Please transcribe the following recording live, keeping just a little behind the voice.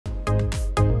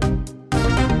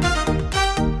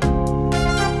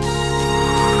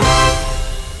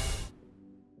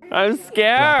I'm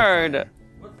scared.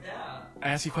 What's that? I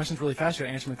ask you questions really fast. You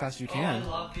gotta answer them as fast as you can. I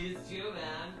love these too,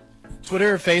 man.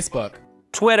 Twitter or Facebook?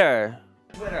 Twitter.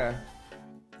 Twitter.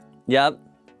 Yep.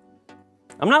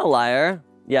 I'm not a liar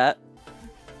yet.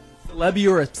 Celeb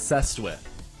you're obsessed with?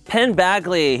 Penn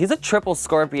Bagley. He's a triple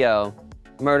Scorpio.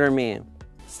 Murder me.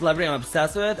 Celebrity I'm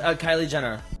obsessed with? Kylie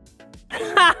Jenner.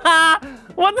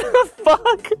 What the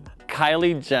fuck?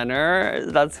 Kylie Jenner?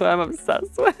 That's who I'm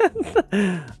obsessed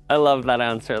with? I love that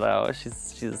answer though.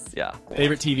 She's yeah.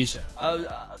 Favorite TV show?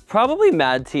 Probably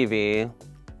Mad TV.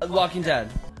 Walking Dead.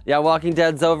 Yeah, Walking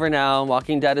Dead's over now.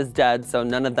 Walking Dead is dead, so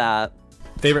none of that.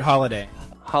 Favorite holiday?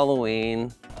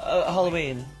 Halloween.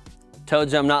 Halloween.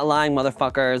 Told you I'm not lying,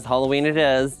 motherfuckers. Halloween it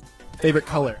is. Favorite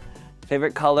color?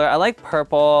 Favorite color? I like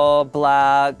purple,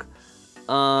 black,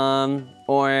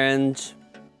 orange.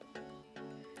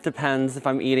 Depends if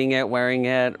I'm eating it, wearing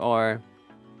it, or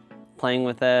playing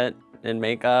with it in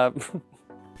makeup.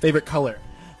 Favorite color?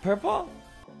 Purple?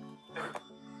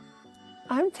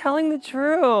 I'm telling the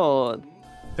truth.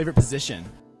 Favorite position?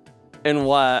 In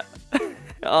what?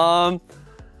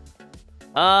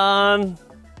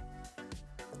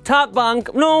 Top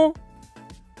bunk. No.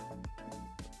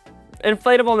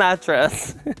 Inflatable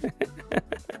mattress.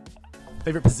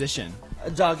 Favorite position?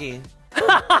 Doggy.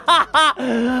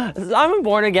 I'm a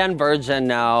born again virgin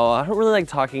now. I don't really like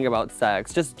talking about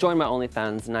sex. Just join my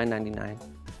OnlyFans, $9.99.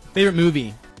 Favorite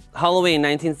movie? Halloween,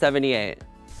 1978.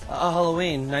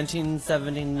 Halloween,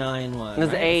 1979 one. It was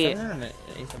right? 8.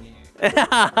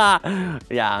 878.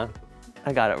 Yeah,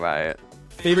 I got it right.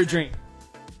 Favorite drink?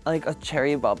 Like a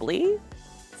cherry bubbly?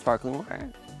 Sparkling water?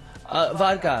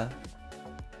 Vodka.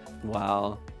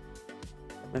 Wow.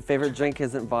 My favorite drink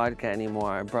isn't vodka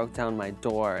anymore. I broke down my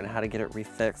door and I had to get it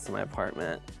refixed in my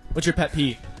apartment. What's your pet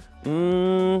peeve?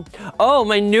 Oh,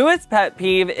 my newest pet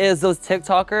peeve is those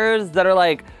TikTokers that are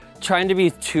like trying to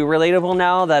be too relatable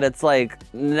now that it's like,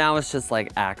 now it's just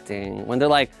like acting. When they're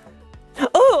like,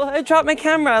 oh, I dropped my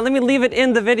camera, let me leave it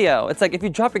in the video. It's like, if you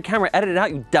drop your camera, edit it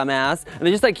out, you dumbass. And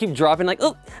they just like keep dropping like,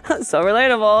 oh, so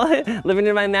relatable, living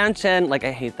in my mansion. Like,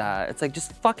 I hate that. It's like,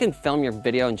 just fucking film your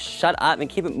video and shut up and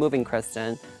keep it moving,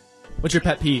 Kristen. What's your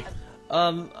pet peeve?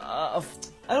 I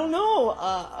don't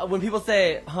know. When people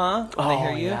say, huh? When they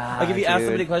hear you. Yeah, Like if you ask dude.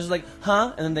 somebody questions like,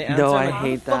 huh? And then they answer, No, I'm I like, how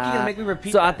hate the fuck that. are you gonna make me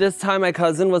repeat so that? at this time, my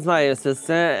cousin was my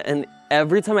assistant, and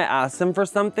every time I asked him for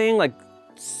something, like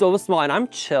so small, and I'm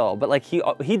chill, but like he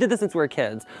did this since we were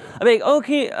kids. I'm like,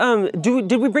 okay,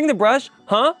 did we bring the brush?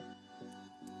 Huh?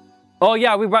 Oh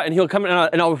yeah, we brought, and he'll come in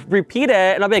and I'll repeat it,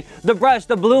 and I'll be like, the brush,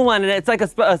 the blue one, and it's like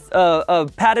a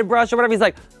padded brush or whatever. He's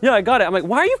like, yeah, I got it. I'm like,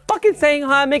 why are you fucking saying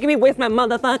huh, making me waste my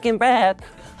motherfucking breath?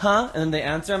 Huh? And then they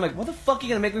answer, I'm like, what the fuck are you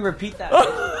gonna make me repeat that?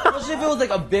 Especially if it was like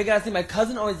a big ass thing. My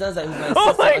cousin always does that. Who's my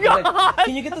Oh my assistant. Like, God.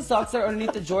 can you get the socks that are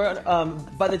underneath the drawer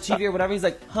by the TV or whatever? He's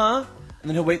like, huh? And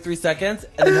then he'll wait 3 seconds,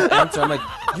 and then he'll answer. I'm like,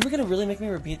 you were gonna really make me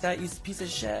repeat that, you piece of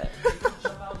shit?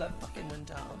 Jump out that fucking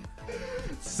window.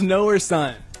 Snow or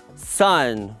sun?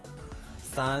 Sun.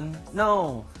 Sun?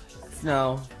 No.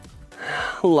 Snow.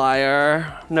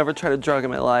 Liar. Never tried a drug in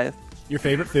my life. Your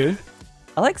favorite food?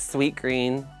 I like sweet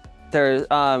green. Their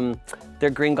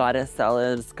green goddess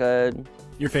salad is good.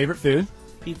 Your favorite food?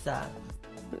 Pizza.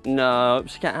 No,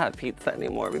 she can't have pizza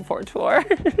anymore before tour.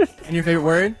 And your favorite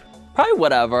word? Probably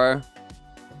whatever.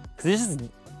 Cause it just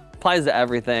applies to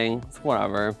everything. It's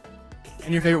whatever.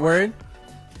 And your favorite word?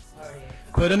 Sorry.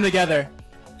 Put them together.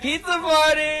 Pizza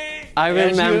party! I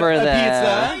remember a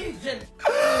that. pizza.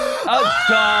 Oh,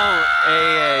 don't.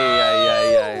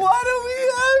 Ay. Why do we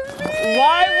have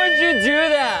Why would you do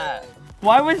that?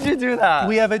 Why would you do that?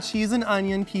 We have a cheese and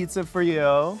onion pizza for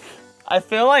you. I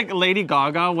feel like Lady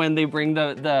Gaga when they bring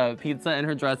the pizza in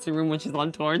her dressing room when she's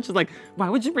on tour, and she's like, why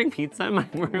would you bring pizza in my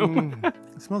room?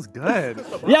 It smells good.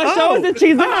 Yeah, show us the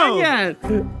cheese and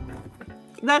onion.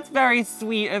 That's very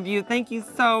sweet of you. Thank you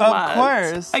so much. Of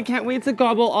course. I can't wait to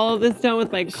gobble all of this down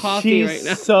with my coffee right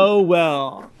now. so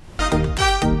well.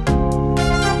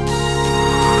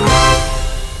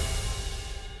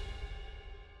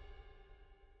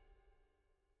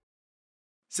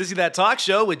 Sissy That Talk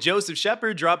Show with Joseph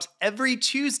Shepard drops every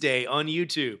Tuesday on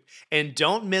YouTube. And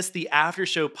don't miss the After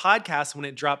Show podcast when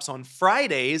it drops on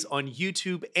Fridays on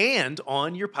YouTube and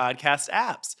on your podcast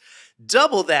apps.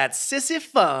 Double that Sissy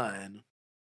fun.